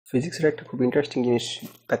ফিজিক্সের একটা খুব ইন্টারেস্টিং জিনিস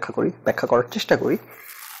ব্যাখ্যা করার চেষ্টা করি।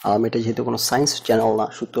 এটা যেহেতু কোনো সায়েন্স চ্যানেল না,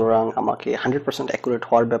 সুতরাং আমাকে 100% অ্যাকুরেট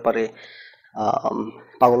হওয়ার ব্যাপারে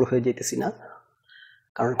পাগল হয়ে যেতেছি না,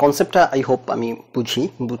 কারণ কনসেপ্টটা আই হোপ আমি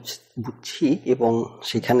বুঝছি এবং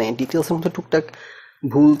সেখানে ডিটেলসের মধ্যে টুকটাক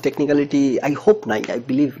ভুল টেকনিক্যালিটি আই হোপ নাই, আই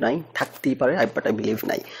বিলিভ নাই, থাকতেই পারে, বাট আই বিলিভ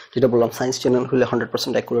নাই। যেটা বললাম, সায়েন্স চ্যানেল হলে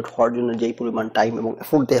 100% অ্যাকুরেট হওয়ার জন্য যেই পরিমাণ টাইম এবং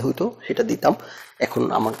এফোর্ট দেওয়া হতো সেটা দিতাম, এখন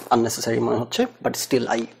আমার আননেসেসারি মনে হচ্ছে। বাট স্টিল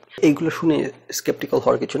এইগুলো শুনে স্কেপটিক্যাল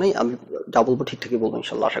হওয়ার কিছু নেই, আমি যা বলবো ঠিকঠাকই বলবো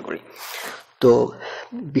ইনশাল্লাহ, আশা করি। তো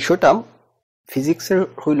বিষয়টা ফিজিক্সের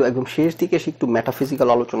হইলো একদম শেষ দিকে এসে একটু মেটাফিজিক্যাল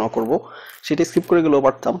আলোচনা করব, সেটা স্কিপ করে গেলেও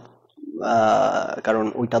পারতাম, কারণ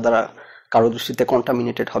ওইটা দ্বারা কারো দৃষ্টিতে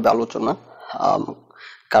কন্টামিনেটেড হবে আলোচনা,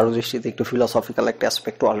 কারো দৃষ্টিতে একটু ফিলসফিক্যাল একটা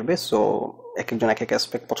অ্যাসপেক্টও আসবে। সো এক একজন এক এক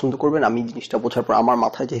অ্যাসপেক্ট পছন্দ করবেন। আমি জিনিসটা বোঝার পর আমার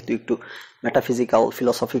মাথায় যেহেতু একটু মেটাফিজিক্যাল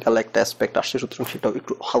ফিলসফিক্যাল একটা অ্যাসপেক্ট আসছে, সুতরাং সেটাও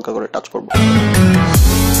একটু হালকা করে টাচ করব।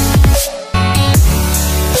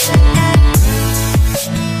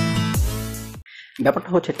 ব্যাপারটা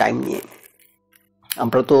হচ্ছে টাইম নিয়ে।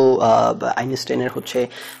 আমরা তো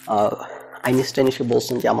আইনস্টাইন এসে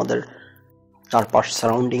বলছেন যে আমাদের চারপাশ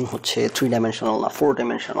সারাউন্ডিং হচ্ছে 3 ডাইমেনশনাল না 4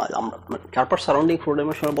 ডাইমেনশনাল। আমরা চারপাশ সারাউন্ডিং 4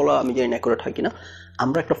 ডাইমেনশনাল বলা আমি জানি না অ্যাকুরেট হয় কিনা।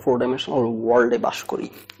 আমরা একটা 4 ডাইমেনশনাল ওয়ার্ল্ডে বাস করি,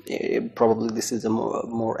 probably this is a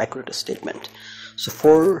more accurate statement. So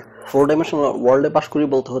 4 dimensional ওয়ার্ল্ডে বাস করি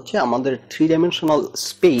বলতে হচ্ছে আমাদের 3 ডাইমেনশনাল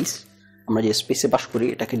স্পেস, আমরা যে স্পেসে বাস করি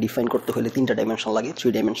এটাকে ডিফাইন করতে হলে 3টা ডাইমেনশন লাগে,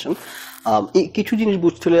 3 ডাইমেনশন। এই কিছু জিনিস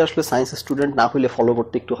বুঝতে হলে আসলে সায়েন্স স্টুডেন্ট না হলে ফলো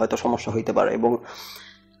করতে একটু হয়তো সমস্যা হইতে পারে, এবং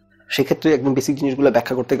সেক্ষেত্রে একদম বেসিক জিনিসগুলো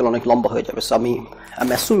ব্যাখ্যা করতে গেলে অনেক লম্বা হয়ে যাবে। সো আমি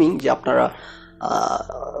অ্যাসুমিং যে আপনারা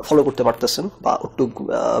ফলো করতে পারতেছেন বা একটু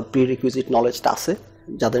প্রি রিকুইজিট নলেজটা আছে।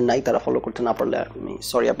 যাদের নাই তারা ফলো করতে না পারলে আমি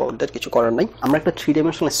সরি অ্যাবাউট দ্যাট, কিছু করার নাই। আমরা একটা 3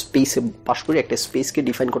 ডাইমেনশনাল স্পেসে বাস করি, একটা স্পেসকে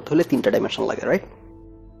ডিফাইন করতে হলে 3টা ডাইমেনশন লাগে, রাইট?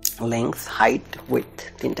 লেংথ, হাইট, উইডথ,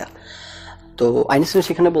 3টা। তো আইনস্টাইন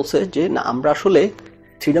সেখানে বলছে যে না, আমরা আসলে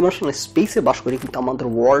 3 ডাইমেনশনাল স্পেসে বাস করি, কিন্তু আমাদের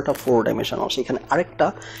ওয়ার্ল্ডটা 4 ডাইমেনশনাল। সেখানে আরেকটা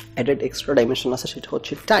অ্যাডেড এক্সট্রা ডাইমেনশন আছে, সেটা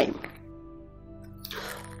হচ্ছে টাইম।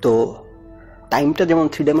 তো টাইমটা যেমন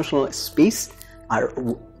 3 ডাইমেনশনাল স্পেস, আর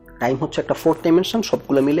টাইম হচ্ছে একটা 4th ডাইমেনশন,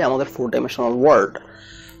 সবগুলো মিলে আমাদের 4 ডাইমেনশনাল ওয়ার্ল্ড।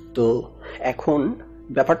 তো এখন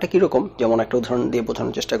ব্যাপারটা কীরকম, যেমন একটা উদাহরণ দিয়ে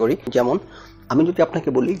বোঝানোর চেষ্টা করি। যেমন আমি যদি আপনাকে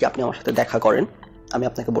বলি যে আপনি আমার সাথে দেখা করেন, আমি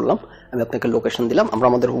আপনাকে বললাম, আমি আপনাকে লোকেশন দিলাম, আমরা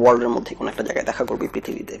আমাদের ওয়ার্ল্ডের মধ্যে কোনো একটা জায়গায় দেখা করবো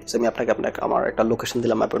পৃথিবীতে। আমি আপনাকে আমার একটা লোকেশন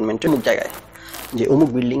দিলাম অ্যাপয়েন্টমেন্টের অমুক জায়গায়, যে অমুক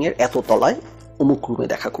বিল্ডিংয়ের এত তলায় অমুক রুমে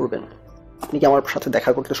দেখা করবেন। আপনি কি আমার সাথে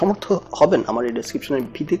দেখা করতে সমর্থ হবেন আমার এই ডেসক্রিপশনের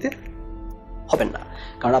ভিত্তিতে? হবেন না,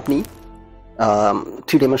 কারণ আপনি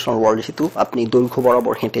 3 ডাইমেনশনাল ওয়ার্ল্ড, যেহেতু আপনি দৈর্ঘ্য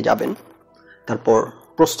বরাবর হেঁটে যাবেন, তারপর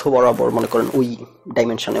প্রস্থ বরাবর মনে করেন ওই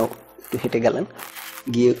ডাইমেনশনেও একটু হেঁটে গেলেন,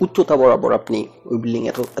 গিয়ে উচ্চতা বরাবর আপনি ওই বিল্ডিং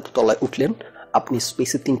এত তলায় উঠলেন, আপনি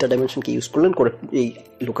স্পেসের 3টা ডাইমেনশনকে ইউজ করলেন করে এই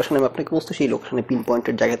লোকেশনে আমি আপনাকে বলতে, সেই লোকেশনে পিন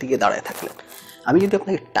পয়েন্টের জায়গা থেকে দাঁড়ায় থাকলেন। আমি যদি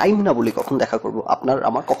আপনাকে টাইম না বলি কখন দেখা করব,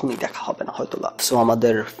 আমার কখনোই দেখা হবে না হয়তো বা। সো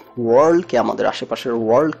আমাদের ওয়ার্ল্ডকে, আমাদের আশেপাশের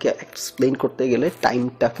ওয়ার্ল্ডকে এক্সপ্লেইন করতে গেলে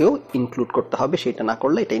টাইমটাকেও ইনক্লুড করতে হবে, সেটা না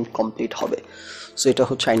করলে এটা ইনকমপ্লিট হবে। সো এটা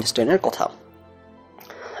হচ্ছে আইনস্টাইনের কথা।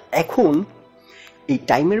 এখন এই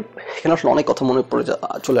টাইমের এখানে আসলে অনেক কথা মনে পড়ে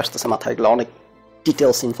চলে আসতেছে মাথায়, এগুলো অনেক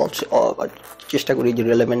ডিটেলস ইনভলভ, চেষ্টা করি যে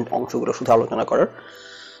রিলেভেন্ট অংশগুলো শুধু আলোচনা করার।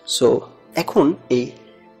 সো এখন এই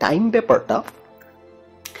টাইম ব্যাপারটা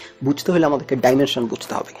বুঝতে হলে আমাদেরকে ডাইমেনশন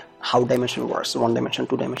বুঝতে হবে, how dimension works, 1 dimension,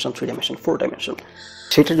 2 dimension, 3 dimension, 4 dimension.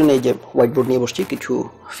 সেটার জন্য এই যে হোয়াইট বোর্ড নিয়ে বসছি, কিছু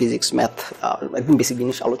ফিজিক্স, ম্যাথ, একদম বেসিক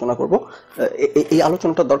জিনিস আলোচনা করব। এই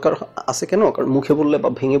আলোচনাটা দরকার আছে কেন? কারণ মুখে বললে বা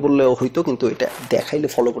ভেঙে বললেও হয়তো, কিন্তু এটা দেখাইলে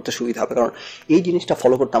ফলো করতে সুবিধা হবে, কারণ এই জিনিসটা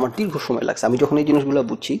ফলো করতে আমার দীর্ঘ সময় লাগছে। আমি যখন এই জিনিসগুলো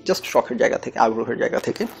বুঝছি জাস্ট শখের জায়গা থেকে, আগ্রহের জায়গা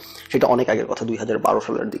থেকে, সেটা অনেক আগের কথা, 2012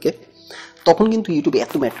 সালের দিকে, তখন কিন্তু ইউটিউবে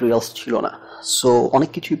এত ম্যাটেরিয়ালস ছিল না। সো অনেক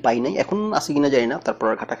কিছুই পাই নাই, এখন আছে কিনা জানি না, তারপর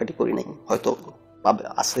আর ঘাটাঘাটি করি নাই, হয়তো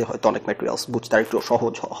আছে, হয়তো অনেক ম্যাটেরিয়ালস বুঝতে আর একটু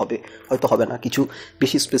সহজ হবে, হয়তো হবে না। কিছু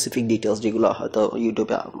বেশি স্পেসিফিক ডিটেলস যেগুলো হয়তো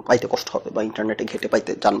ইউটিউবে পাইতে কষ্ট হবে বা ইন্টারনেটে ঘেটে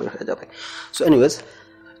পাইতে জানবে হয়ে যাবে। সো এনিওয়েজ,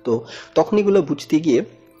 তো তখন এগুলো বুঝতে গিয়ে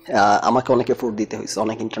আমাকে অনেক এফোর্ট দিতে হয়েছে,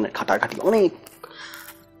 অনেক ইন্টারনেট ঘাটাঘাটি, অনেক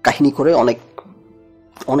কাহিনী করে,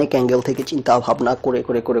 অনেক অ্যাঙ্গেল থেকে চিন্তা ভাবনা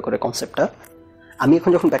করে কনসেপ্টটা আমি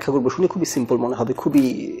এখন যখন ব্যাখ্যা করবো শুনে খুবই সিম্পল মনে হবে, খুবই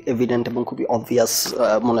এভিডেন্ট এবং খুবই অবভিয়াস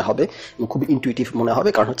মনে হবে, এবং খুবই ইনটুইটিভ মনে হবে,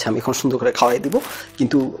 কারণ হচ্ছে আমি এখন সুন্দর করে খাওয়াই দিব।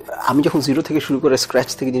 কিন্তু আমি যখন জিরো থেকে শুরু করে স্ক্র্যাচ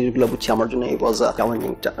থেকে জিনিসগুলো বুঝছি, আমার জন্য এই ওয়াজ আ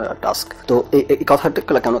চ্যালেঞ্জিং টাস্ক। তো এই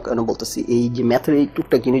কথাটা কেন বলতেছি, এই যে ম্যাথের এই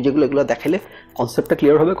টুকটাক জিনিস যেগুলো, এগুলো দেখালে কনসেপ্টটা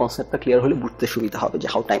ক্লিয়ার হবে, কনসেপ্টটা ক্লিয়ার হলে বুঝতে সুবিধা হবে যে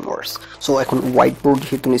হাউ টাইম ওয়ার্কস। সো এখন হোয়াইট বোর্ড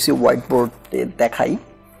যেহেতু নিয়েছি, হোয়াইট বোর্ডে দেখাই।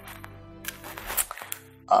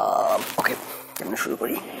 ওকে, কেমন শুরু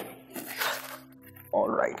করি?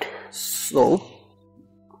 Alright, so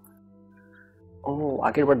ও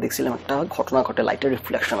আগের বার দেখছিলাম একটা ঘটনা ঘটে, লাইটের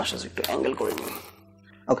রিফ্লেকশন আসে, একটু অ্যাঙ্গেল করে নিই।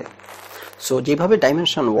 ওকে, সো যেভাবে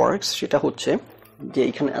ডাইমেনশন ওয়ার্কস সেটা হচ্ছে যে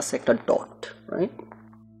এখানে আছে একটা ডট, রাইট?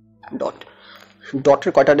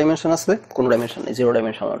 ডটের কয়টা ডাইমেনশন আছে? কোনো ডাইমেনশন নেই, জিরো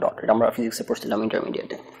ডাইমেনশনাল ডট। এটা আমরা ফিজিক্সে পড়ছিলাম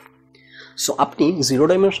ইন্টারমিডিয়েটে। সো আপনি জিরো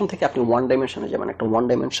ডাইমেনশন থেকে আপনি ওয়ান ডাইমেনশনে যাবেন, একটা ওয়ান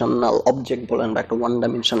ডাইমেনশনাল অবজেক্ট বলেন বা একটা ওয়ান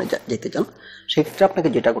ডাইমেনশনে যেতে চান, সেক্ষেত্রে আপনাকে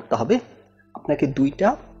যেটা করতে হবে, আপনাকে দুইটা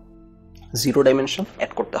জিরো ডাইমেনশন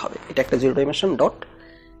অ্যাড করতে হবে। এটা একটা জিরো ডাইমেনশন ডট,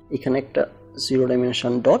 এখানে একটা জিরো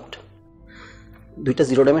ডাইমেনশন ডট। দুইটা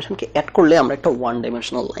জিরো ডাইমেনশনকে অ্যাড করলে আমরা একটা ওয়ান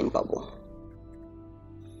ডাইমেনশনাল লাইন পাবো।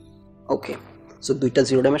 ওকে, সো দুইটা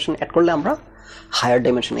জিরো ডাইমেনশন অ্যাড করলে আমরা হায়ার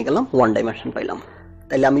ডাইমেনশনে গেলাম, ওয়ান ডাইমেনশন পাইলাম।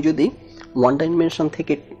 তাইলে আমি যদি ওয়ান ডাইমেনশন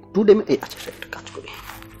থেকে টু ডাইমেনশন, আচ্ছা একটা কাজ করি,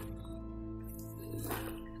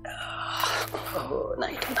 না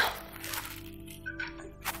এটা না,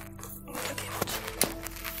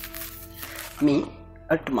 আমি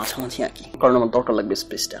একটু মাঝামাঝি আঁকি, কারণ আমার দরকার লাগবে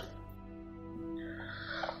স্পেসটা।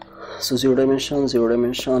 So zero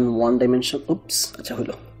dimension, one dimension, উপস, আচ্ছা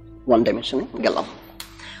হলো, ওয়ান ডাইমেনশনে গেলাম।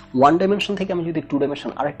 ওয়ান ডাইমেনশন থেকে আমি যদি টু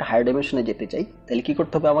ডাইমেনশন আর একটা হায়ার ডাইমেনশনে যেতে চাই, তাহলে কি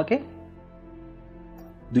করতে হবে আমাকে?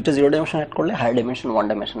 দুইটা জিরো ডাইমেনশন অ্যাড করলে হায়ার ডাইমেনশন ওয়ান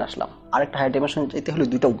ডাইমেনশন আসলাম। আরেকটা হায়ার ডাইমেনশন যেতে হলে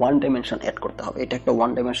দুইটা ওয়ান ডাইমেনশন অ্যাড করতে হবে। এটা একটা ওয়ান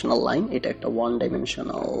ডাইমেনশনাল লাইন, এটা একটা ওয়ান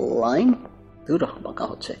ডাইমেনশনাল লাইন, দুটো বাঁকা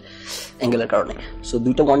হচ্ছে অ্যাঙ্গেলের কারণে। সো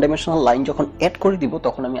দুইটা ওয়ান ডাইমেনশনাল লাইন যখন অ্যাড করে দিব,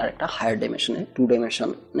 তখন আমি আরেকটা হায়ার ডাইমেনশনে টু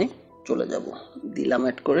ডাইমেনশনে চলে যাব। দিলাম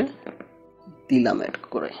অ্যাড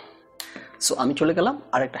করে, সো আমি চলে গেলাম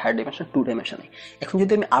আর একটা হায়ার ডাইমেনশন টু ডাইমেনশনে। এখন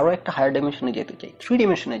যদি আমি আরও একটা হায়ার ডাইমেনশনে যেতে চাই, থ্রি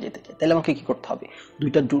ডাইমেনশনে যেতে চাই, তাহলে আমাকে কি করতে হবে?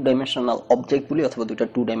 দুইটা টু ডাইমেনশনাল অবজেক্ট বলি অথবা দুইটা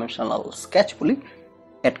টু ডাইমেনশনাল স্কেচ বলি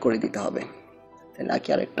অ্যাড করে দিতে হবে। তাহলে আঁকি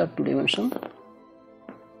আর একটা টু ডাইমেনশন।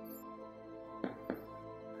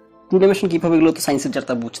 টু ডাইমেনশন কীভাবে, এগুলো তো সায়েন্সের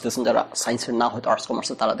যারা বুঝতেছেন, যারা সায়েন্সের না হয়তো আর্টস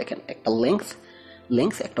কমার্সের, তারা দেখেন একটা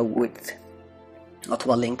লেংথ একটা উইডথ,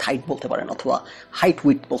 অথবা লেংথ হাইট বলতে পারেন, অথবা হাইট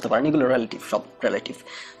উইডথ বলতে পারেন, এগুলো রিলেটিভ, সব রিলেটিভ।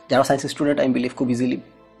 যারা সায়েন্স স্টুডেন্ট আমি বিলিভ খুব ইজিলি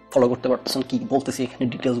ফলো করতে পারতেছেন কি বলতেছি এখানে,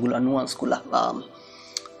 ডিটেলসগুলো, নুয়ান্সগুলো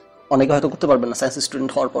অনেকে হয়তো করতে পারবেন না সায়েন্স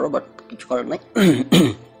স্টুডেন্ট হওয়ার পরও, বাট কিছু করার নাই।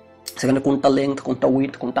 সেখানে কোনটা লেংথ, কোনটা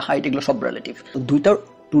উইডথ, কোনটা হাইট, এগুলো সব রিলেটিভ। দুইটা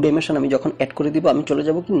টু ডাইমেনশন আমি যখন অ্যাড করে দিব, আমি চলে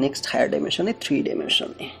যাব কি নেক্সট হায়ার ডাইমেনশনে, থ্রি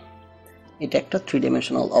ডাইমেনশনে। এটা একটা থ্রি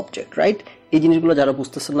ডাইমেনশনাল অবজেক্ট, রাইট? এই জিনিসগুলো যারা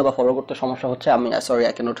বুঝতেছেন না বা ফলো করতে সমস্যা হচ্ছে, আমি sorry,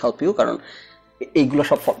 I cannot help you, কারণ এইগুলো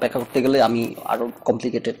সব ব্যাখ্যা করতে গেলে আমি আরও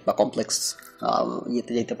কমপ্লিকেটেড বা কমপ্লেক্স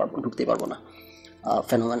ইয়েতে যেতে পারবো, ঢুকতে পারবো না,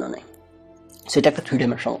 ফেনোমেননে। সেটা একটা three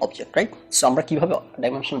dimensional object, right? So আমরা কীভাবে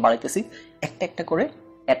ডাইমেনশন বাড়াইতেছি, একটা একটা করে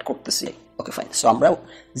অ্যাড করতেছি। ওকে ফাইন, সো আমরা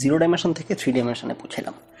জিরো ডাইমেনশন থেকে থ্রি ডাইমেনশনে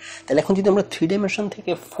পৌঁছালাম। তাহলে এখন যদি আমরা থ্রি ডাইমেনশন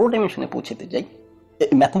থেকে ফোর ডাইমেনশনে পৌঁছাতে যাই,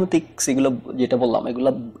 ম্যাথমেটিক্স এগুলো যেটা বললাম,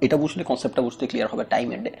 এটা বুঝলে কনসেপ্টটা বুঝতে ক্লিয়ার হবে।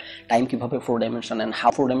 টাইম কীভাবে four dimension and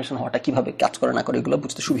half four dimension হওয়াটা কীভাবে কাজ করে না করে, এগুলো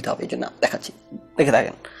বুঝতে সুবিধা হবে, এই জন্য দেখাচ্ছি, দেখে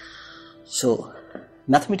থাকেন। So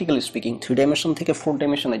mathematically speaking, three dimension থেকে ফোর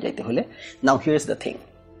ডাইমেনশনে যাইতে হলে, নাও হিয়ার ইজ দ্য থিং,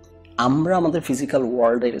 আমরা আমাদের ফিজিক্যাল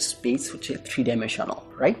ওয়ার্ল্ডের স্পেস হচ্ছে থ্রি ডাইমেনশনাল,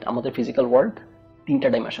 রাইট? আমাদের ফিজিক্যাল ওয়ার্ল্ড তিনটা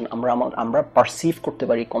ডাইমেনশন, আমরা পারসিভ করতে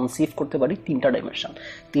পারি, কনসিভ করতে পারি তিনটা ডাইমেনশন।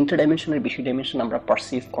 তিনটা ডাইমেনশনের বেশি ডাইমেনশন আমরা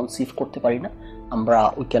পারসিভ, কনসিভ করতে পারি না। আমরা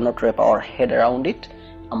we cannot rap our head around ইট।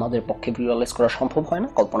 আমাদের পক্ষে ভিজুয়ালাইজ করা সম্ভব হয় না,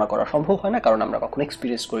 কল্পনা করা সম্ভব হয় না, কারণ আমরা কখনো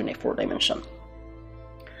এক্সপিরিয়েন্স করি না ফোর ডাইমেনশন।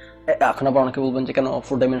 এখন আবার অনেকে বলবেন যে কেন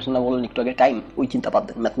ফোর ডাইমেনশন না বললেন একটু আগে, টাইম, ওই চিন্তা বাদ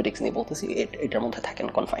দেন, ম্যাথমেটিক্স নিয়ে বলতেছি, এটার মধ্যে থাকেন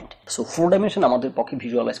কনফাইন্ড। সো ফোর ডাইমেনশন আমাদের পক্ষে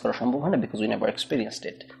ভিজুয়ালাইজ করা সম্ভব হয় না, বিকজ উই নেভার এক্সপিরিয়েন্সড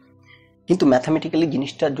ইট। কিন্তু ম্যাথামেটিক্যালি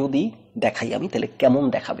জিনিসটা যদি দেখাই আমি, তাহলে কেমন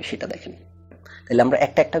দেখাবে সেটা দেখেন। তাহলে আমরা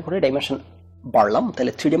একটা একটা করে ডাইমেনশন বাড়লাম।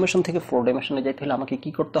 তাহলে থ্রি ডাইমেনশন থেকে ফোর ডাইমেনশনে যাইতে হলে আমাকে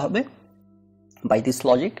কি করতে হবে? বাই দিস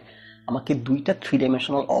লজিক আমাকে দুইটা থ্রি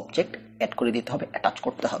ডাইমেনশনাল অবজেক্ট অ্যাড করে দিতে হবে, অ্যাটাচ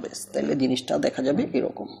করতে হবে। তাহলে জিনিসটা দেখা যাবে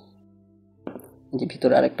এরকম, যে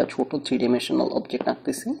ভিতরে আরেকটা ছোট থ্রি ডাইমেনশনাল অবজেক্ট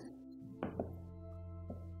আঁকতেছি।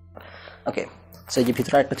 ওকে, সেই যে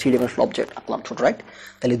ভিতরে একটা থ্রি ডাইমেনশনাল অবজেক্ট আঁকলাম ছোট, রাইট?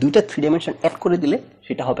 তাহলে দুইটা থ্রি ডাইমেনশন অ্যাড করে দিলে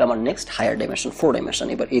সেটা হবে আমার next higher dimension, four dimension.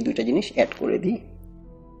 এবার এই দুইটা জিনিস অ্যাড করে দিই,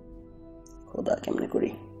 খোদা কেমনে করি,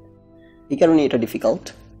 এই কারণে এটা ডিফিকাল্ট,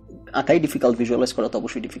 আঁকাই ডিফিকাল্ট, ভিজুয়ালাইজ করা তো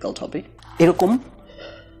অবশ্যই ডিফিকাল্ট হবে। এরকম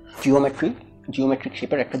জিওমেট্রিক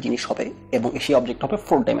শেপের একটা জিনিস হবে, এবং সেই অবজেক্ট হবে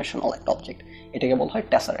ফোর ডাইমেনশনাল একটা অবজেক্ট। এটাকে বলা হয়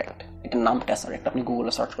ট্যাসারেক্ট। এটার নাম ট্যাসারেক্ট, আপনি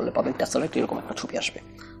গুগলে সার্চ করলে পাবেন ট্যাসারেক্ট, এরকম একটা ছবি আসবে।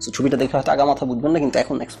 সো ছবিটা দেখে হয়তো আগা মাথা বুঝবেন না, কিন্তু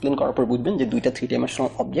এখন এক্সপ্লেন করার পর বুঝবেন যে দুইটা থ্রি ডাইমেনশনাল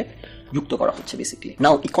অবজেক্ট যুক্ত করা হচ্ছে বেসিক্যালি।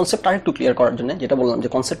 নাও এই কনসেপ্ট আরেকটু ক্লিয়ার করার জন্য যেটা বললাম, যে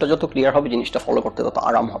কনসেপ্টটা যত ক্লিয়ার হবে জিনিসটা ফলো করতে তত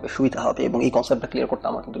আরাম হবে, সুবিধা হবে, এবং এই কনসেপ্টটা ক্লিয়ার করতে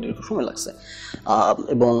আমার কিন্তু একটু সময় লাগছে,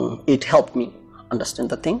 এবং it help me understand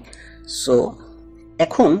the thing. So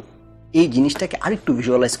এখন এই জিনিসটাকে আরেকটু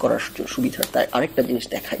ভিজুয়ালাইজ করার সুবিধা, তাই আরেকটা জিনিস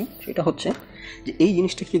দেখাই, সেটা হচ্ছে যে এই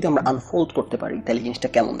জিনিসটাকে যদি আমরা আনফোল্ড করতে পারি তাহলে জিনিসটা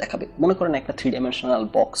কেমন দেখাবে। মনে করেন একটা থ্রি ডাইমেনশনাল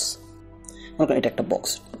বক্স, মনে করেন এটা একটা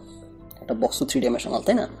বক্স তো 3 ডাইমেনশনাল,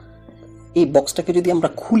 তাই না? এই বক্সটাকে যদি আমরা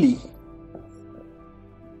খুলি,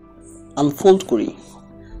 আনফোল্ড করি,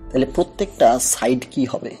 তাহলে প্রত্যেকটা সাইড কি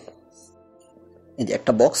হবে? এই যে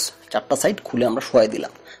একটা বক্স 4টা সাইড খুলে আমরা শোয়াই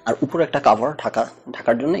দিলাম, আর উপরে একটা কাভার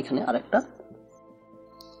ঢাকার জন্য এখানে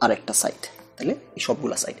আরেকটা সাইড, তাহলে এই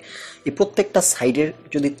সবগুলা সাইড, এই প্রত্যেকটা সাইডের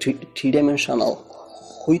যদি 3 ডাইমেনশনাল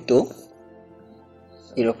হইতো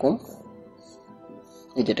এরকম,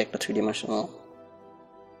 এই যেটা একটা 3 ডাইমেনশনাল,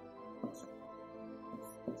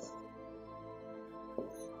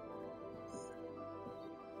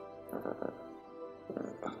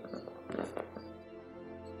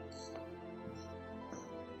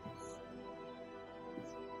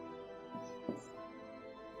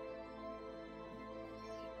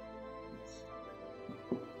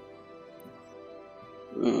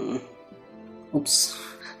 উপস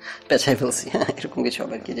পেছাই ফেলছি, হ্যাঁ এরকম কিছু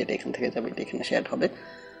হবে আর কি, যেটা এখান থেকে যাবে এটা এখানে শেয়ার হবে,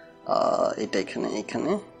 এটা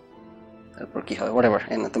এখানে তারপর কি হবে হোয়াটএভার,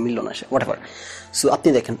 এখানে তো মিলল না সে হোয়াটএভার। সো আপনি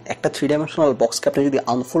দেখেন একটা 3 ডাইমেনশনাল বক্সকে আপনি যদি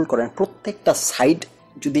আনফোল্ড করেন, প্রত্যেকটা সাইড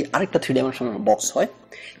যদি আরেকটা 3 ডাইমেনশনাল বক্স হয়,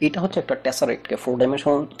 এটা হচ্ছে একটা টেসারেক্টকে 4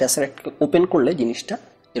 ডাইমেনশনাল টেসারেক্টকে ওপেন করলে জিনিসটা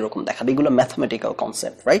এরকম দেখাবে। এগুলো mathematical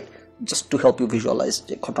concept, right? Just to help you visualise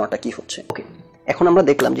যে ঘটনাটা কি হচ্ছে। ওকে, এখন আমরা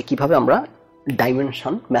দেখলাম যে কিভাবে আমরা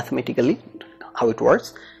dimension mathematically how it works,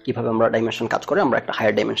 কিভাবে আমরা ডাইমেনশন কাজ করে আমরা একটা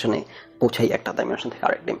হায়ার ডাইমেনশনে পৌঁছাই, একটা ডাইমেনশন থেকে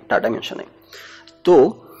আরেকটা ডাইমেনশনে। তো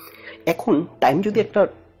এখন টাইম যদি একটা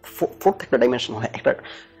ফোর্থ একটা ডাইমেনশন হয়, একটা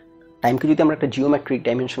টাইমকে যদি আমরা একটা জিওমেট্রিক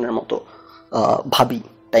ডাইমেনশনের মতো ভাবি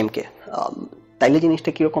টাইমকে, তাইলে জিনিসটা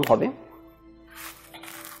কীরকম হবে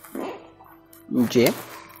যে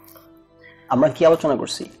আমরা কি আলোচনা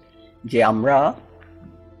করছি যে আমরা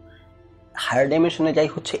হায়ার ডাইমেনশনে যাই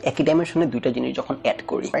হচ্ছে একই ডাইমেনশনে দুইটা জিনিস যখন অ্যাড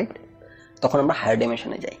করি, রাইট? তখন আমরা হায়ার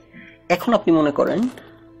ডাইমেনশনে যাই। এখন আপনি মনে করেন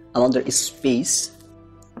আমাদের স্পেস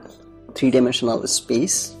 3 ডাইমেনশনাল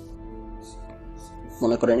স্পেস,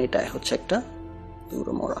 মনে করেন এটা হচ্ছে একটা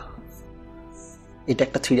এটা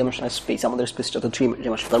একটা 3 ডাইমেনশনাল স্পেস, আমাদের স্পেসটা তো 3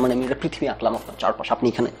 ডাইমেনশনাল, তার মানে আমি একটা পৃথিবী আঁকলাম আপনার চারপাশে, আপনি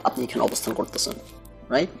এখানে অবস্থান করতেছেন,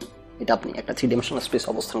 রাইট? এটা আপনি একটা 3 ডাইমেনশনাল স্পেস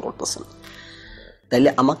অবস্থান করতেছেন। তাইলে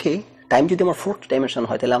আমাকে টাইম যদি আমার 4th ডাইমেনশন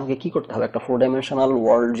হয়, তাহলে আমাকে কি করতে হবে? একটা 4 ডাইমেনশনাল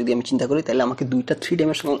ওয়ার্ল্ড যদি আমি চিন্তা করি, তাহলে আমাকে দুইটা 3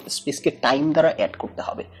 ডাইমেনশনাল স্পেসকে টাইম দ্বারা অ্যাড করতে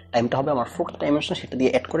হবে। টাইমটা হবে আমার 4th ডাইমেনশন, সেটা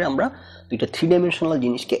দিয়ে অ্যাড করে আমরা দুইটা 3 ডাইমেনশনাল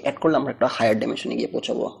জিনিসকে অ্যাড করলে আমরা একটা হায়ার ডাইমেনশনে গিয়ে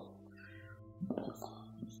পৌঁছাবো,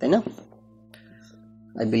 তাই না?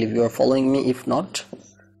 I believe you R following me, if not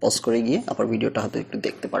pause করে গিয়ে আবার ভিডিওটা হয়তো একটু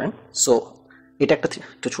দেখতে পারেন। সো এটা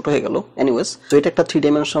একটু ছোট হয়ে গেল, এনিওয়েজ। তো এটা একটা 3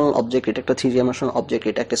 ডাইমেনশনাল অবজেক্ট, এটা একটা 3 ডাইমেনশনাল অবজেক্ট,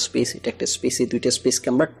 এটা একটা স্পেস, এটা একটা স্পেস, এই দুইটা স্পেসকে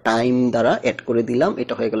আমরা টাইম দ্বারা অ্যাড করে দিলাম,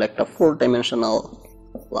 এটা হয়ে গেল একটা 4 dimensional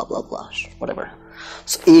blah blah blah whatever.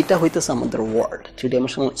 So এইটা হইতেছে আমাদের ওয়ার্ল্ড। 3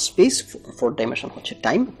 ডাইমেনশনাল স্পেস, 4 ডাইমেনশন হচ্ছে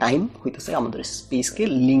টাইম হইতেছে আমাদের স্পেসকে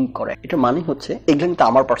লিঙ্ক করে। এটা মানে হচ্ছে, এগুলো তো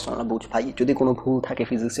আমার পার্সোনাল বুঝ ভাই, যদি কোনো ভুল থাকে,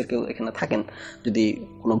 ফিজিক্সের কেউ এখানে থাকেন, যদি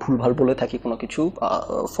কোনো ভুলভাল বলে থাকি কোনো কিছু,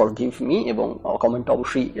 ফরগিভ মি, এবং কমেন্টে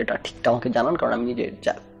অবশ্যই এটা ঠিকটা আমাকে জানান, কারণ আমি নিজে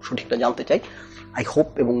সঠিকটা জানতে চাই। আই হোপ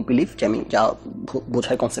এবং বিলিভ যে আমি যা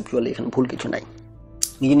বোঝাই কনসেপচুয়ালি এখানে ভুল কিছু নাই,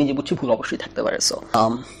 নিজে বুঝছি, ভুল অবশ্যই থাকতে পারে। সো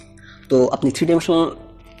তো আপনি 3 ডাইমেনশনাল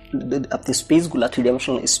আপনি স্পেসগুলো 3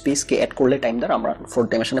 ডাইমেনশনাল স্পেসকে অ্যাড করলে টাইম দ্বারা আমরা 4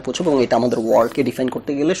 ডাইমেনশনে পৌঁছাবো, এবং এটা আমাদের ওয়ার্ল্ডকে ডিফাইন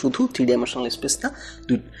করতে গেলে শুধু 3 ডাইমেনশনাল স্পেসটা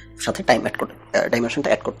সাথে টাইম অ্যাড করতে, ডাইমেনশনটা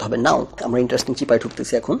অ্যাড করতে হবে। নাও আমরা ইন্টারেস্টিং চিপায়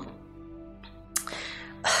ঢুকতেছি এখন।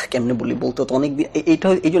 কেমনে বলতে তো অনেক দিন, এইটা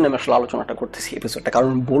এই জন্য আমি আসলে আলোচনাটা করতেছি এপিসোডটা,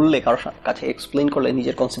 কারণ বললে কারোর কাছে এক্সপ্লেন করলে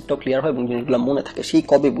নিজের কনসেপ্টটাও ক্লিয়ার হয় এবং জিনিসগুলো মনে থাকে। সেই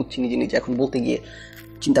কবে বুঝছি নিজে এখন বলতে গিয়ে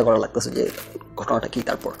চিন্তা করা লাগতেছে যে ঘটনাটা কি।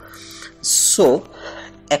 তারপর সো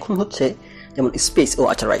এখন হচ্ছে যেমন স্পেস, ও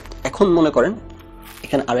আচ্ছা রাইট, এখন মনে করেন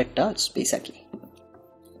এখানে আরেকটা স্পেস আঁকি,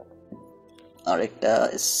 আরেকটা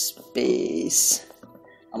স্পেস,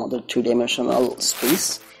 আমাদের 3 ডাইমেনশনাল স্পেস,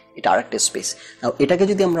 এটা আরেকটা স্পেস। নাও এটাকে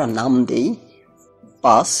যদি আমরা নাম দেই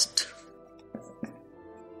পাস্ট,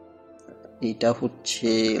 এটা হচ্ছে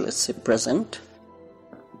লেটস সে প্রেজেন্ট,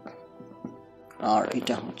 আর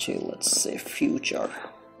এটা হচ্ছে লেটস সে ফিউচার,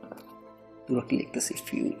 আমরা কি লিখতেছি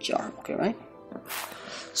future, okay right?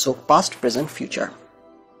 So past, present, future,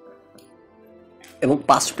 এবং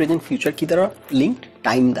পাস্ট, প্রেজেন্ট, ফিউচার কি দ্বারা লিঙ্কড?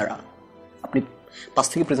 টাইম দ্বারা। আপনি পাস্ট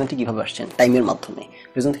থেকে প্রেজেন্টে কীভাবে আসছেন? টাইমের মাধ্যমে।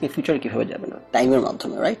 প্রেজেন্ট থেকে ফিউচারে কীভাবে যাবেন? টাইমের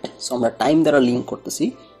মাধ্যমে, রাইট? সো আমরা টাইম দ্বারা লিঙ্ক করতেছি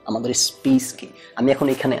আমাদের স্পেসকে। আমি এখন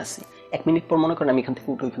এখানে আছি, 1 মিনিট পর মনে করেন আমি এখান থেকে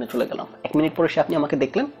উঠে ওইখানে চলে গেলাম, 1 মিনিট পরে সে আপনি আমাকে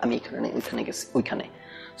দেখলেন, আমি এখানে নেই, ওইখানে গেছি, ওইখানে।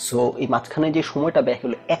 সো এই মাঝখানে যে সময়টা ব্যয়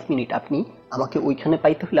হলো 1 মিনিট, আপনি আমাকে ওইখানে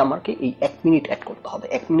পাইতে হলে আমাকে এই 1 মিনিট অ্যাড করতে হবে।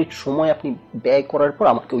 1 মিনিট সময় আপনি ব্যয় করার পর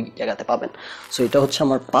আমাকে ওই জায়গাতে পাবেন। সো এটা হচ্ছে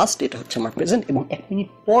আমার পাস্ট, এটা হচ্ছে আমার প্রেজেন্ট, এবং 1 মিনিট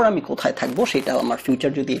পর আমি কোথায় থাকবো সেটা আমার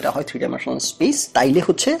ফিউচার। যদি এটা হয় 3 ডাইমেনশনাল স্পেস, তাইলে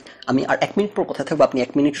হচ্ছে আমি আর 1 মিনিট পর কোথায় থাকবো, আপনি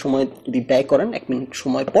 1 মিনিট সময় যদি ব্যয় করেন, 1 মিনিট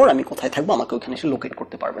সময় পর আমি কোথায় থাকবো আমাকে ওইখানে এসে লোকেট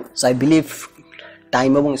করতে পারবেন। সো আই বিলিভ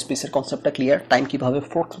টাইম এবং স্পেসের কনসেপ্টটা ক্লিয়ার, টাইম কিভাবে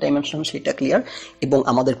 4th ডাইমেনশন সেটা ক্লিয়ার, এবং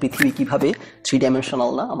আমাদের পৃথিবী কিভাবে 3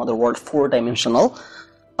 ডাইমেনশনাল না, আমাদের ওয়ার্ল্ড 4 ডাইমেনশনাল।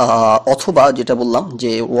 অথবা যেটা বললাম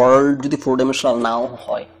যে ওয়ার্ল্ড যদি 4 ডাইমেনশনাল নাও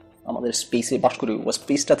হয়, আমাদের স্পেসে বাস করি,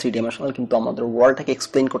 স্পেসটা 3 ডাইমেনশনাল, কিন্তু আমাদের ওয়ার্ল্ডটাকে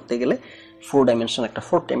এক্সপ্লেন করতে গেলে 4 ডাইমেনশন, একটা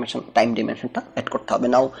 4th ডাইমেনশন টাইম ডাইমেনশনটা অ্যাড করতে হবে।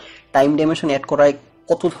 নাও টাইম ডাইমেনশন অ্যাড করায়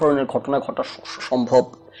কত ধরনের ঘটনা ঘটা সম্ভব,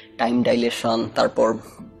 টাইম ডাইলেশন, তারপর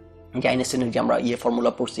যে আইনস্টাইনের যে আমরা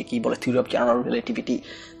ফর্মুলা পড়ছি কি বলে, থিওরি অফ জেনারেল রিলেটিভিটি,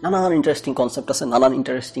 নানান ইন্টারেস্টিং কনসেপ্ট আছে, নানান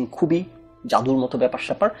ইন্টারেস্টিং খুবই জাদুর মতো ব্যাপার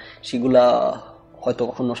স্যাপার, সেগুলা হয়তো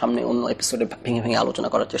কখনো সামনে অন্য এপিসোডে ভেঙে ভেঙে আলোচনা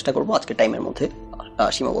করার চেষ্টা করবো। আজকে টাইমের মধ্যে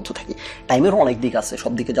সীমাবদ্ধ থাকি। টাইমেরও অনেক দিক আছে,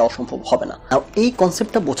 সব দিকে যাওয়া সম্ভব হবে না। আর এই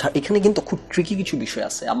কনসেপ্টটা বোঝার এখানে কিন্তু খুব ট্রিকি কিছু বিষয়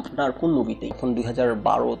আছে। আপনার কোন মুভিতে, এখন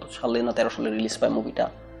 2012 সালে না 13 সালে রিলিজ পায় মুভিটা,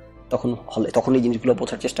 তখন এই জিনিসগুলো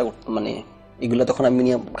বোঝার চেষ্টা করতে, মানে এগুলো তখন আমি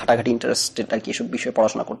নিয়ে ঘাটাঘাটি ইন্টারেস্টেড আর কি, এসব বিষয়ে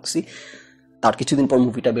পড়াশোনা করতেছি। তার কিছুদিন পর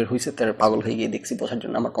মুভিটা বের হয়েছে, তার পাগল হয়ে গিয়ে দেখছি বোঝার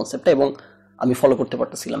জন্য আমার কনসেপ্টটা, এবং আমি ফলো করতে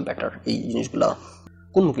পারতেছিলাম বেটার এই জিনিসগুলো।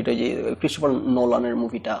 কোন মুভিটা, যে ক্রিস্টোফার নোলানের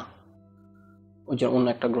মুভিটা, ওই যে অন্য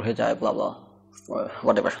একটা গ্রহে যায়, ব্লা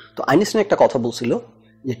হোয়াটএভার। তো আইনস্টাইন একটা কথা বলছিল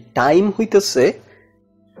যে টাইম হইতেছে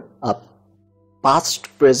পাস্ট,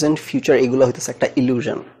 প্রেজেন্ট, ফিউচার, এগুলো হইতেছে একটা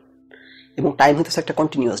ইলিউশন, এবং টাইম হইতেছে একটা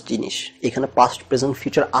কন্টিনিউয়াস জিনিস। এখানে পাস্ট, প্রেজেন্ট,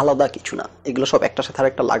 ফিউচার আলাদা কিছু না, এগুলো সব একটার সাথে আর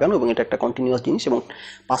একটা লাগানো, এবং এটা একটা কন্টিনিউয়াস জিনিস, এবং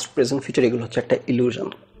পাস্ট, প্রেজেন্ট, ফিউচার এগুলো হচ্ছে একটা ইলিউশন।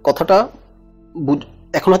 কথাটা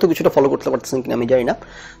এখন হয়তো কিছুটা ফলো করতে পারতেছেন কিনা আমি জানি না।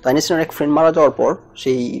 তো আইনস্টাইনের এক ফ্রেন্ড মারা যাওয়ার পর,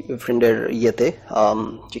 সেই ফ্রেন্ডের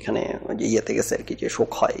যেখানে যে গেছে আর কি, যে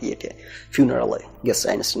শোক হয়, ফিউনারালে গেছে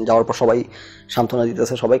আইনস্টাইন। যাওয়ার পর সবাই সান্ত্বনা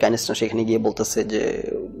দিতেছে সবাইকে, আইনস্টাইন সেখানে গিয়ে বলতেছে যে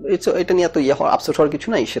এটা নিয়ে তো আফসোস হওয়ার কিছু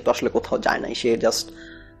নাই, সে তো আসলে কোথাও যায় নাই, সে জাস্ট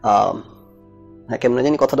হ্যাঁ কেমন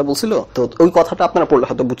জানি কথাটা বলছিল। তো ওই কথাটা আপনারা পড়লে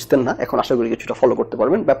হয়তো বুঝতেন না, এখন আশা করি কিছুটা ফলো করতে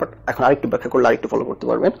পারবেন। ব্যাপারটা এখন আরেকটু ব্যাখ্যা করলে আরেকটু ফলো করতে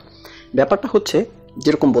পারবেন। ব্যাপারটা হচ্ছে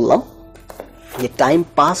যেরকম বললাম যে টাইম,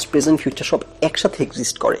 পাস্ট, প্রেজেন্ট, ফিউচার সব একসাথে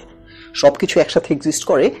এক্সিস্ট করে, সব কিছু একসাথে এক্সিস্ট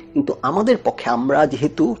করে, কিন্তু আমাদের পক্ষে, আমরা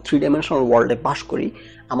যেহেতু 3 ডাইমেনশনাল ওয়ার্ল্ডে বাস করি,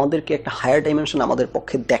 আমাদেরকে একটা হায়ার ডাইমেনশন আমাদের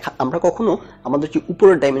পক্ষে আমরা কখনো আমাদের যে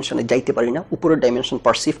উপরের ডাইমেনশনে যাইতে পারি না, উপরের ডাইমেনশন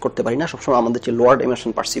পারসিভ করতে পারি না, সবসময় আমাদের যে লোয়ার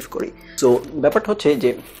ডাইমেনশন পারসিভ করি। সো ব্যাপারটা হচ্ছে যে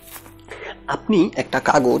আপনি একটা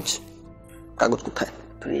কাগজ কোথায়,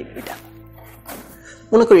 এটা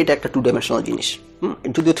মনে করি এটা একটা 2 ডাইমেনশনাল জিনিস,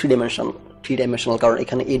 যদিও 3 ডাইমেনশনাল, কারণ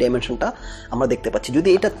এখানে এই ডাইমেনশনটা আমরা দেখতে পাচ্ছি। যদি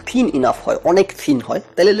এটা থিন ইনাফ হয়, অনেক থিন হয়,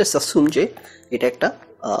 তাহলে লেটস অ্যাসিউম যে এটা একটা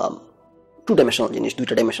 2 ডাইমেনশনাল জিনিস,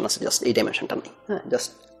 2টা ডাইমেনশন আছে, জাস্ট এই ডাইমেনশনটা নেই, হ্যাঁ, জাস্ট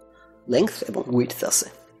লেংথ এবং উইডথ আছে।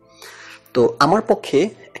 তো আমার পক্ষে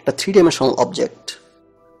একটা 3 ডাইমেনশনাল অবজেক্ট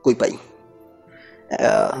কই পাই,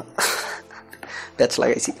 প্যাচ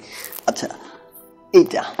লাগাইছি, আচ্ছা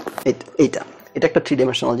এইটা একটা 3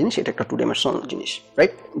 ডাইমেনশনাল জিনিস, এটা একটা 2 ডাইমেনশনাল জিনিস,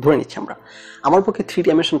 রাইট? ধরে নিচ্ছি আমার পক্ষে 3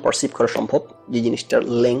 ডাইমেনশন পারসিভ করা সম্ভব, যে জিনিসটার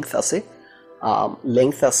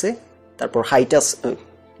লেংথ আছে, তারপর হাইট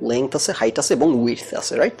আছে এবং উইডথ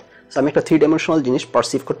আছে, রাইট? সো আমি একটা 3 ডাইমেনশনাল জিনিস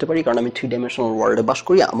পারসিভ করতে পারি, কারণ আমি 3 ডাইমেনশনাল ওয়ার্ল্ডে বাস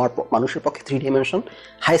করি। মানুষের পক্ষে 3 ডাইমেনশন,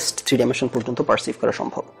 হাইয়েস্ট 3 ডাইমেনশন পর্যন্ত পারসিভ করা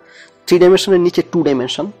সম্ভব। 3 ডাইমেনশনের নিচে 2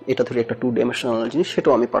 ডাইমেনশন, এটা ধরে একটা 2 ডাইমেনশনাল জিনিস,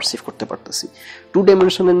 সেটাও আমি পারসিভ করতে পারতেছি। 2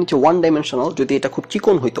 ডাইমেনশনের নিচে 1 ডাইমেনশনাল, যদি এটা খুব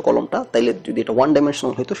চিকন হইতো কলমটা, তাইলে যদি এটা 1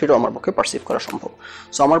 ডাইমেনশনাল হইতো, সেটাও আমার পক্ষে পারসিভ করা সম্ভব।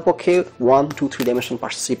 সো আমার পক্ষে 1, 2, 3 ডাইমেনশন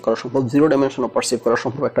পারসিভ করা সম্ভব, 0 ডাইমেনশনও পারসিভ করা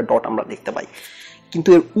সম্ভব, একটা ডট আমরা দেখতে পাই। কিন্তু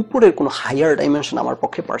এর উপরের কোনো হায়ার ডাইমেনশন আমার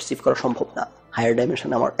পক্ষে পারসিভ করা সম্ভব না, হায়ার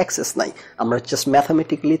ডাইমেনশনে আমার অ্যাক্সেস নাই। আমরা জাস্ট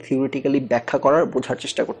ম্যাথামেটিক্যালি, থিওরিটিক্যালি ব্যাখ্যা করার, বোঝার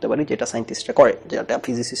চেষ্টা করতে পারি, যেটা সায়েন্টিস্টরা করে, যেটা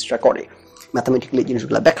ফিজিসিস্টরা করে, ম্যাথামেটিক্যালি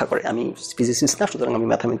জিনিসগুলো ব্যাখ্যা করে। আমি ফিজিসিস্ট না, সুতরাং আমি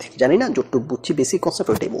ম্যাথামেটিক্স জানি না, যতটুকু বুঝছি বেসিক কনসেপ্ট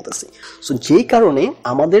ওইটাই বলতেছি। সো যেই কারণে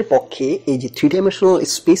আমাদের পক্ষে এই যে 3 ডাইমেনশনাল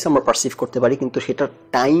স্পেস আমরা পারসিভ করতে পারি, কিন্তু সেটা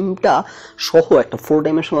টাইমটা সহ একটা 4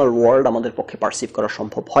 ডাইমেনশনাল ওয়ার্ল্ড আমাদের পক্ষে পারসিভ করা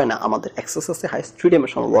সম্ভব হয় না। আমাদের অ্যাক্সেস আছে হাইয়েস্ট 3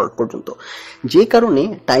 ডাইমেনশনাল ওয়ার্ল্ড পর্যন্ত। যে কারণে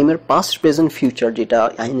টাইমের পাস্ট, প্রেজেন্ট, ফিউচার যেটা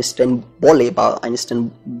আইনস্টাইন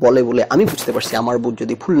বলে বলে আমি বুঝতে পারছি, আমার বুঝ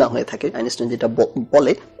যদি ভুল না হয়ে থাকে, আইনস্টাইন যেটা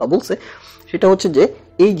বলে বা বলছে সেটা হচ্ছে যে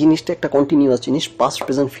এই জিনিসটা একটা কন্টিনিউয়াস জিনিস, পাস্ট,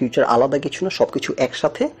 প্রেজেন্ট, ফিউচার আলাদা কিছু না, সবকিছু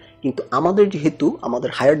একসাথে। কিন্তু আমাদের যেহেতু আমাদের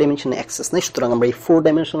হায়ার ডাইমেনশনে অ্যাক্সেস নেই, সুতরাং আমরা এই 4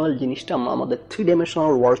 ডাইমেনশনাল জিনিসটা আমরা আমাদের 3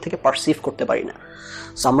 ডাইমেনশনাল ওয়ার্ল্ড থেকে পারসিভ করতে পারি না।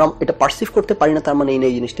 সো আমরা এটা পারসিভ করতে পারি না, তার মানে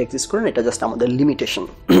এই জিনিসটা এক্সিস্ট করে না, এটা জাস্ট আমাদের লিমিটেশন।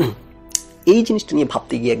 এই জিনিসটা নিয়ে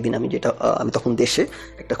ভাবতে গিয়ে একদিন আমি তখন দেশে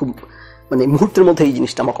একটা খুব মানে মুহূর্তের মধ্যে এই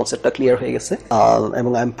জিনিসটা আমার কনসেপ্টটা ক্লিয়ার হয়ে গেছে,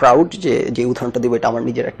 এবং আই এম প্রাউড যে উদাহরণটা দেবো এটা আমার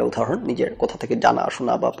নিজের একটা উদাহরণ, নিজের কোথা থেকে জানা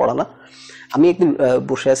শোনা বা পড়া না। আমি একদিন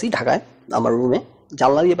বসে আছি ঢাকায় আমার রুমে,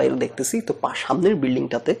 জানলা দিয়ে বাইরে দেখতেছি তো সামনের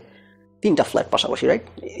বিল্ডিংটাতে 3টা ফ্ল্যাট পাশাপাশি, রাইট?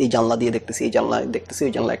 এই জানলা দিয়ে দেখতেছি, এই জানলায় দেখতেছি,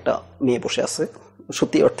 ওই জানলায় একটা মেয়ে বসে আছে,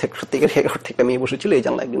 সত্যিকার অর্থে একটা মেয়ে বসেছিল, এই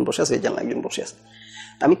জানলা একজন বসে আছে, এই জানলা একজন বসে আছে।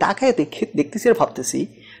 আমি তাকায় দেখতেছি আর ভাবতেছি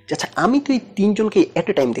যে আচ্ছা আমি তো এই 3জনকে এট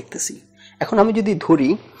এ টাইম দেখতেছি, এখন আমি যদি ধরি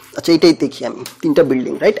আচ্ছা এটাই দেখি আমি 3টা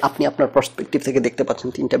বিল্ডিং, রাইট? আপনি আপনার পার্সপেক্টিভ থেকে দেখতে পাচ্ছেন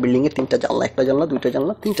 3টা বিল্ডিংয়ে 3টা জানলা, একটা জানলা, 2টা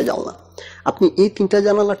জানলা, 3টা জানলা। আপনি এই 3টা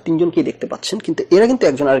জানালার 3জনকেই দেখতে পাচ্ছেন, কিন্তু এরা কিন্তু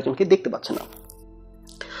একজন আরেকজনকে দেখতে পাচ্ছে না।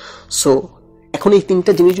 সো এখন এই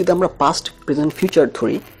 3টা জিনিস যদি আমরা পাস্ট, প্রেজেন্ট, ফিউচার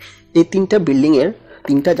ধরি, এই 3টা বিল্ডিংয়ের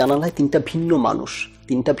 3টা জানালায় 3টা ভিন্ন মানুষ,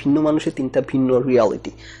 3টা ভিন্ন মানুষের 3টা ভিন্ন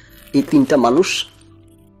রিয়ালিটি। এই 3টা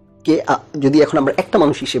মানুষকে যদি এখন আমরা একটা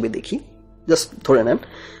মানুষ হিসেবে দেখি, জাস্ট ধরে নেন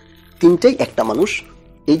 3টাই একটা মানুষ,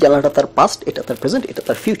 এই জানলাটা তার পাস্ট, এটা তার প্রেজেন্ট, এটা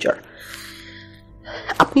তার ফিউচার।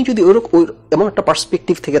 আপনি যদি এমন একটা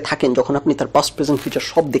পার্সপেক্টিভ থেকে থাকেন যখন আপনি তার পাস্ট, প্রেজেন্ট, ফিউচার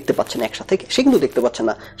সব দেখতে পাচ্ছেন একসাথে, সে কিন্তু দেখতে পাচ্ছে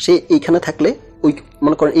না। সে এইখানে থাকলে ওই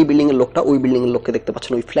মনে করেন এই বিল্ডিংয়ের লোকটা ওই বিল্ডিংয়ের লোককে দেখতে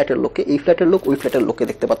পাচ্ছেন, ওই ফ্ল্যাটের লোককে, এই ফ্ল্যাটের লোক ওই ফ্ল্যাটের লোককে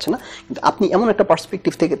দেখতে পাচ্ছে না। কিন্তু আপনি এমন একটা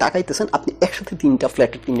পার্সপেক্টিভ থেকে তাকাইতেছেন, আপনি একসাথে 3টা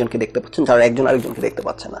ফ্ল্যাটের 3জনকে দেখতে পাচ্ছেন, যারা একজন আরেকজনকে দেখতে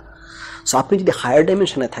পাচ্ছে না। সো আপনি যদি হায়ার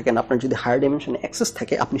ডাইমেনশনে থাকেন, আপনার যদি হায়ার ডাইমেনশনে অ্যাক্সেস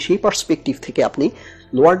থাকে, আপনি সেই পার্সপেক্টিভ থেকে আপনি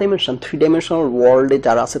লোয়ার ডাইমেনশন, 3 ডাইমেনশনাল ওয়ার্ল্ডে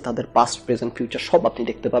যারা আছে তাদের পাস্ট, প্রেজেন্ট, ফিউচার সব আপনি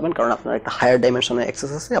দেখতে পাবেন, কারণ আপনার একটা হায়ার ডাইমেনশনের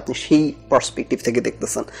অ্যাক্সেস আছে, আপনি সেই পার্সপেক্টিভ থেকে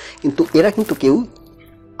দেখতেছেন। কিন্তু এরা কিন্তু কেউ,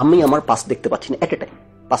 আমি আমার পাস্ট দেখতে পাচ্ছি না এট এ টাইম,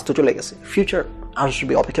 পাস্ট তো চলে গেছে, ফিউচার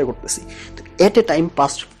আসবে, অপেক্ষা করতেছি। তো এট এ time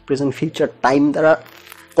past, present, future time দ্বারা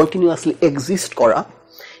কন্টিনিউয়াসলি এক্সিস্ট করা,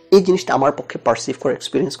 এই জিনিসটা আমার পক্ষে পারসিভ করা,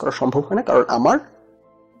 এক্সপিরিয়েন্স করা সম্ভব হয় না, কারণ আমার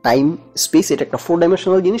টাইম স্পেস এটা একটা 4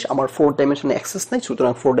 ডাইমেনশনাল জিনিস, আমার 4 ডাইমেনশনাল অ্যাক্সেস নাই,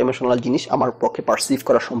 সুতরাং 4 ডাইমেনশনাল জিনিস আমার পক্ষে পারসিভ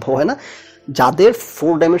করা সম্ভব হয় না। যাদের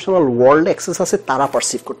 4 ডাইমেনশনাল ওয়ার্ল্ড অ্যাক্সেস আছে তারা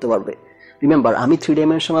পারসিভ করতে পারবে। রিমেম্বার, আমি 3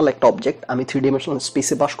 ডাইমেনশনাল একটা অবজেক্ট, আমি 3 ডাইমেনশনাল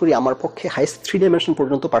স্পেসে বাস করি, আমার পক্ষে হাইস্ট 3 ডাইমেনশন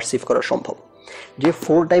পর্যন্ত পারসিভ করা সম্ভব। যে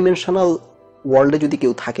 4 ডাইমেনশনাল ওয়ার্ল্ডে যদি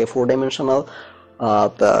কেউ থাকে, 4 ডাইমেনশনাল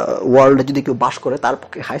ওয়ার্ল্ডে যদি কেউ বাস করে, তার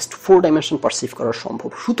পক্ষে হাইস্ট 4 ডাইমেনশন পারসিভ করা সম্ভব।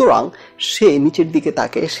 সুতরাং সে নিচের দিকে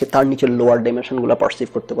তাকে, সে তার নিচের লোয়ার ডাইমেনশনগুলো পারসিভ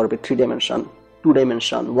করতে পারবে, 3 ডাইমেনশন, 2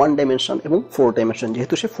 ডাইমেনশন, 1 ডাইমেনশন এবং 4 ডাইমেনশন,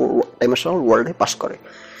 যেহেতু সে 4 ডাইমেনশনাল ওয়ার্ল্ডে বাস করে।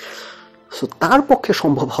 সো তার পক্ষে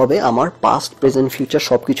সম্ভব হবে আমার পাস্ট, প্রেজেন্ট, ফিউচার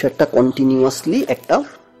সবকিছু একটা কন্টিনিউয়াসলি একটা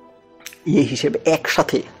হিসেবে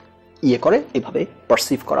একসাথে করে, এভাবে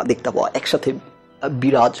পারসিভ করা, দেখতে পাওয়া, একসাথে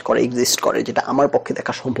বিরাজ করে, এক্সিস্ট করে, যেটা আমার পক্ষে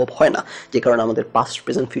দেখা সম্ভব হয় না, যে কারণে আমাদের পাস্ট,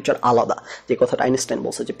 প্রেজেন্ট, ফিউচার আলাদা। যে কথাটা আইনস্টাইন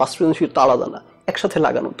বলছে যে পাস্ট, প্রেজেন্ট, ফিউচার আলাদা না, একসাথে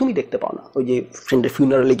লাগানো, তুমি দেখতে পাও না। ওই যে ফ্রেন্ডের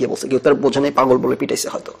ফিউনারালে গিয়ে বলছে, কেউ তার বোঝা নেই, পাগল বলে পিটাইছে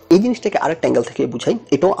হয়তো। এই জিনিসটাকে আরেকটা অ্যাঙ্গেল থেকে বুঝাই,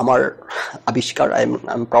 এটাও আমার আবিষ্কার, I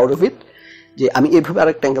am proud of it, যে আমি এভাবে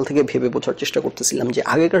আরেকটা অ্যাঙ্গেল থেকে ভেবে বোঝার চেষ্টা করতেছিলাম যে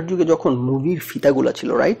আগেকার যুগে যখন মুভির ফিতাগুলো ছিল,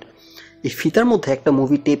 রাইট, এই ফিতার মধ্যে একটা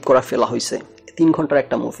মুভি টেপ করা ফেলা হয়েছে, 3 ঘন্টার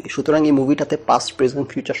একটা মুভি, সুতরাং এই মুভিটাতে পাস্ট, প্রেজেন্ট,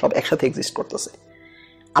 ফিউচার সব একসাথে এক্সিস্ট করতেছে।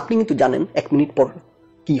 আপনি কিন্তু জানেন 1 মিনিট পর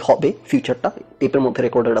কি হবে, ফিউচারটা টেপের মধ্যে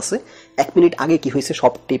রেকর্ডেড আছে, 1 মিনিট আগে কি হয়েছে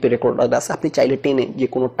সব টেপে রেকর্ডেড আছে, আপনি চাইলে টেনে যে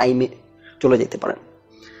কোনো টাইমে চলে যেতে পারেন।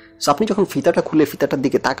 সো আপনি যখন ফিতাটা খুলে ফিতাটার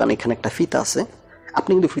দিকে তাকান, এখানে একটা ফিতা আছে,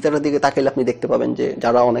 আপনি কিন্তু ফিতাটার দিকে তাকাইলে আপনি দেখতে পাবেন যে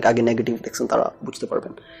যারা অনেক আগে নেগেটিভ দেখছেন তারা বুঝতে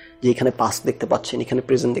পারবেন যে এখানে পাস্ট দেখতে পাচ্ছেন, এখানে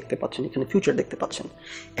প্রেজেন্ট দেখতে পাচ্ছেন, এখানে ফিউচার দেখতে পাচ্ছেন।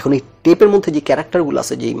 এখন এই টেপের মধ্যে যে ক্যারেক্টারগুলো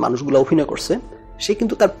আছে, যে মানুষগুলো অভিনয় করছে, সে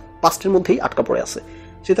কিন্তু তার পাস্টের মধ্যেই আটকা পড়ে আছে,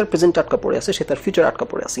 সে তার প্রেজেন্ট আটকা পড়ে আছে, সে তার ফিউচার আটকা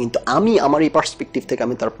পড়ে আছে। কিন্তু আমি আমার এই পার্সপেক্টিভ থেকে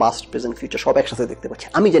আমি তার পাস্ট, প্রেজেন্ট, ফিউচার সব একসাথে দেখতে পাচ্ছি।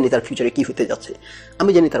 আমি জানি তার ফিউচারে কি হতে যাচ্ছে,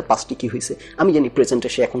 আমি জানি তার পাস্টে কি হয়েছে, আমি জানি প্রেজেন্টে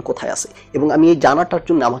সে এখন কোথায় আছে, এবং আমি এই জানাটার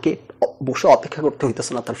জন্য আমাকে বসে অপেক্ষা করতে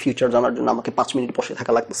হইতেছে না, তার ফিউচার জানার জন্য আমাকে 5 মিনিট বসে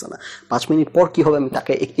থাকা লাগতেছে না। 5 মিনিট পর কি হবে আমি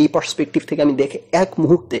তাকে এই পার্সপেক্টিভ থেকে আমি দেখে এক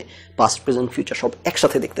মুহূর্তে পাস্ট, প্রেজেন্ট, ফিউচার সব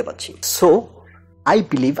একসাথে দেখতে পাচ্ছি। সো আই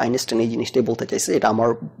বিলিভ আইনস্টাইন এই জিনিসটাই বলতে চাইছে, এটা আমার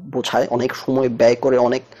বোঝায় অনেক সময় ব্যয় করে,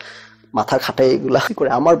 অনেক মাথা খাটায় এগুলা করে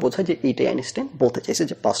আমার বোঝায় যে এইটাই আইনস্টাইন বলতে চাইছে,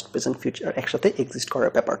 যে পাস্ট, প্রেজেন্ট, ফিউচার একসাথে এক্সিস্ট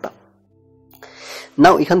করার ব্যাপারটা।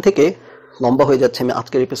 নাও এখান থেকে লম্বা হয়ে যাচ্ছে, আমি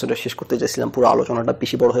আজকের এপিসোডে শেষ করতে চাইছিলাম, পুরো আলোচনাটা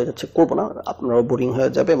বেশি বড় হয়ে যাচ্ছে, করবো না, আপনারাও বোরিং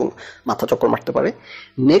হয়ে যাবে এবং মাথা চক্কর মারতে পারে।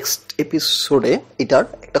 নেক্সট এপিসোডে এটার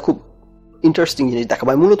একটা খুব ইন্টারেস্টিং জিনিস দেখাবো,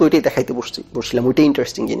 আমি মূলত ওইটাই দেখাইতে বসছিলাম, ওইটাই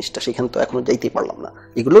ইন্টারেস্টিং জিনিসটা, সেখানে তো এখনো যাইতেই পারলাম না,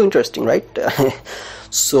 এগুলো ইন্টারেস্টিং, রাইট?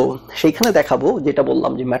 সো সেইখানে দেখাবো, যেটা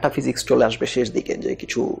বললাম যে মেটাফিজিক্স চলে আসবে শেষ দিকে, যে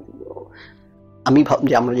কিছু আমি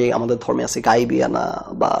যে আমরা যে আমাদের ধর্মে আছে গাইবিয়ানা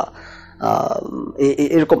বা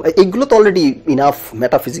এরকম, এইগুলো তো already enough,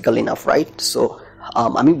 metaphysical enough, right? So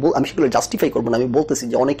আমি সেগুলো জাস্টিফাই করবো না, আমি বলতেছি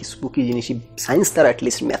যে অনেক স্পুকি জিনিসই সায়েন্স দ্বারা,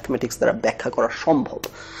 অ্যাটলিস্ট ম্যাথমেটিক্স দ্বারা ব্যাখ্যা করা সম্ভব।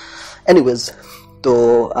 এনিওয়েজ, তো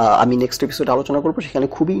আমি নেক্সট এপিসোডে আলোচনা করবো, সেখানে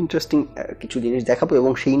খুবই ইন্টারেস্টিং কিছু জিনিস দেখাবো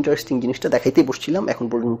এবং সেই ইন্টারেস্টিং জিনিসটা দেখাইতেই বসছিলাম। এখন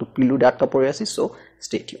পর্যন্ত প্রিলুডে আটকা পড়ে আছি, সো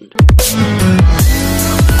স্টে টিউনড।